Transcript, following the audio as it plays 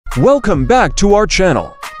Welcome back to our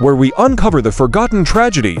channel, where we uncover the forgotten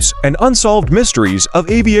tragedies and unsolved mysteries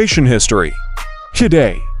of aviation history.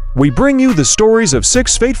 Today, we bring you the stories of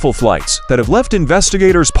 6 fateful flights that have left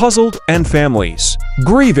investigators puzzled and families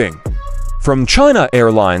grieving. From China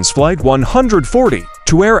Airlines Flight 140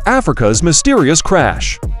 to Air Africa's mysterious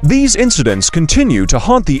crash, these incidents continue to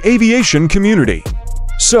haunt the aviation community.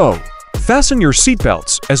 So, fasten your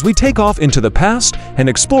seatbelts as we take off into the past and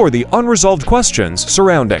explore the unresolved questions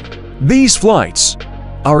surrounding these flights.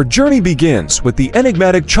 Our journey begins with the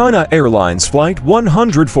enigmatic China Airlines Flight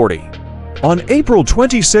 140. On April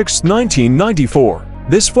 26, 1994,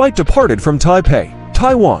 this flight departed from Taipei,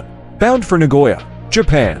 Taiwan, bound for Nagoya,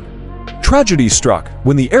 Japan. Tragedy struck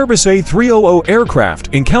when the Airbus A300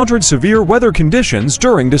 aircraft encountered severe weather conditions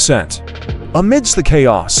during descent. Amidst the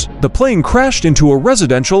chaos, the plane crashed into a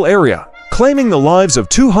residential area, claiming the lives of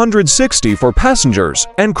 264 passengers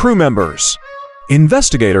and crew members.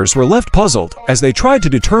 Investigators were left puzzled as they tried to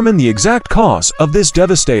determine the exact cause of this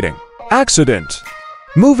devastating accident.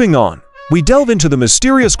 Moving on, we delve into the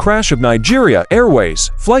mysterious crash of Nigeria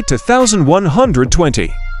Airways Flight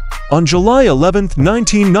 2120. On July 11,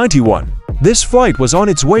 1991, this flight was on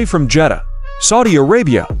its way from Jeddah, Saudi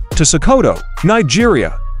Arabia, to Sokoto,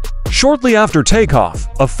 Nigeria. Shortly after takeoff,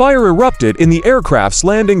 a fire erupted in the aircraft's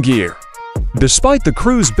landing gear. Despite the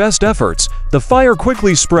crew's best efforts, the fire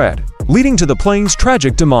quickly spread, leading to the plane's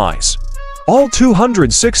tragic demise. All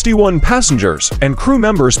 261 passengers and crew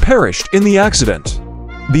members perished in the accident.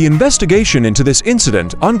 The investigation into this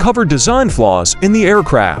incident uncovered design flaws in the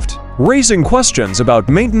aircraft, raising questions about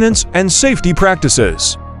maintenance and safety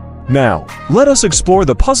practices. Now, let us explore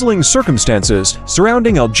the puzzling circumstances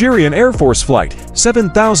surrounding Algerian Air Force Flight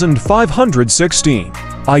 7516,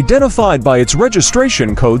 identified by its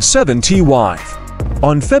registration code 7TY.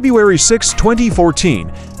 On February 6,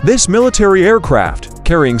 2014, this military aircraft,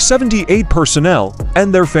 carrying 78 personnel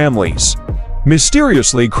and their families,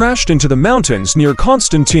 mysteriously crashed into the mountains near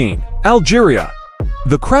Constantine, Algeria.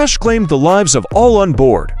 The crash claimed the lives of all on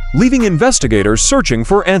board, leaving investigators searching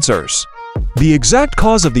for answers. The exact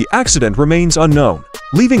cause of the accident remains unknown,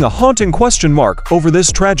 leaving a haunting question mark over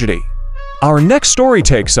this tragedy. Our next story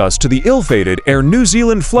takes us to the ill-fated Air New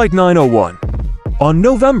Zealand Flight 901. On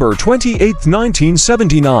November 28,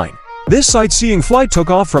 1979, this sightseeing flight took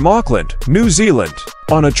off from Auckland, New Zealand,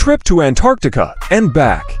 on a trip to Antarctica and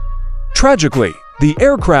back. Tragically, the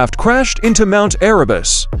aircraft crashed into Mount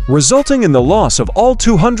Erebus, resulting in the loss of all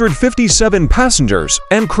 257 passengers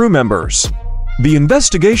and crew members. The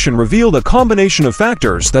investigation revealed a combination of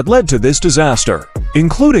factors that led to this disaster,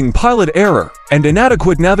 including pilot error and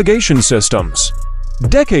inadequate navigation systems.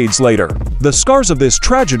 Decades later, the scars of this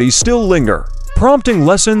tragedy still linger, prompting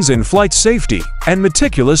lessons in flight safety and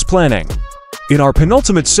meticulous planning. In our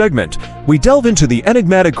penultimate segment, we delve into the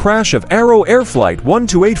enigmatic crash of Arrow Air Flight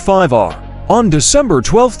 1285R. On December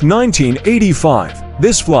 12, 1985,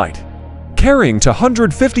 this flight, carrying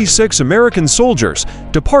 256 American soldiers,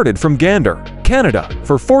 departed from Gander, Canada,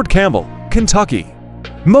 for Fort Campbell, Kentucky.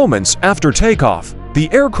 Moments after takeoff,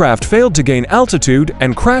 the aircraft failed to gain altitude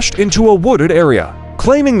and crashed into a wooded area,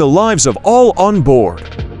 claiming the lives of all on board.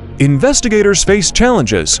 Investigators faced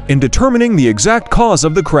challenges in determining the exact cause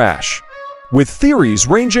of the crash, with theories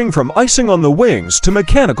ranging from icing on the wings to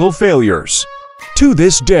mechanical failures. To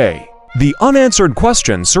this day, the unanswered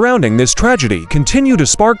questions surrounding this tragedy continue to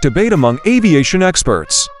spark debate among aviation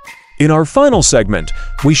experts. In our final segment,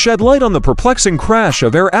 we shed light on the perplexing crash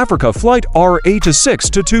of Air Africa Flight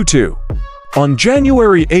R8622. On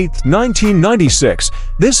January 8, 1996,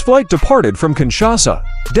 this flight departed from Kinshasa,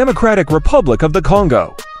 Democratic Republic of the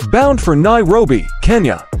Congo, bound for Nairobi,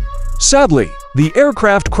 Kenya. Sadly, the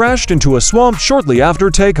aircraft crashed into a swamp shortly after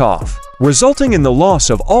takeoff, resulting in the loss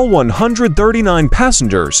of all 139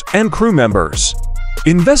 passengers and crew members.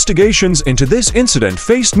 Investigations into this incident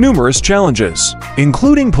faced numerous challenges,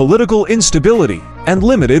 including political instability and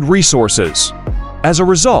limited resources. As a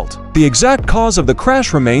result, the exact cause of the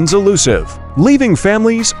crash remains elusive, leaving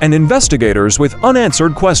families and investigators with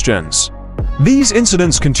unanswered questions. These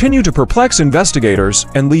incidents continue to perplex investigators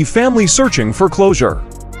and leave families searching for closure.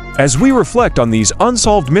 As we reflect on these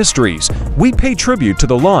unsolved mysteries, we pay tribute to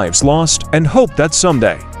the lives lost and hope that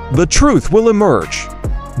someday, the truth will emerge.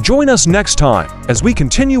 Join us next time as we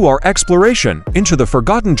continue our exploration into the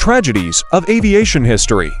forgotten tragedies of aviation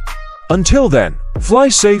history. Until then, fly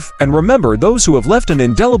safe and remember those who have left an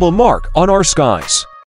indelible mark on our skies.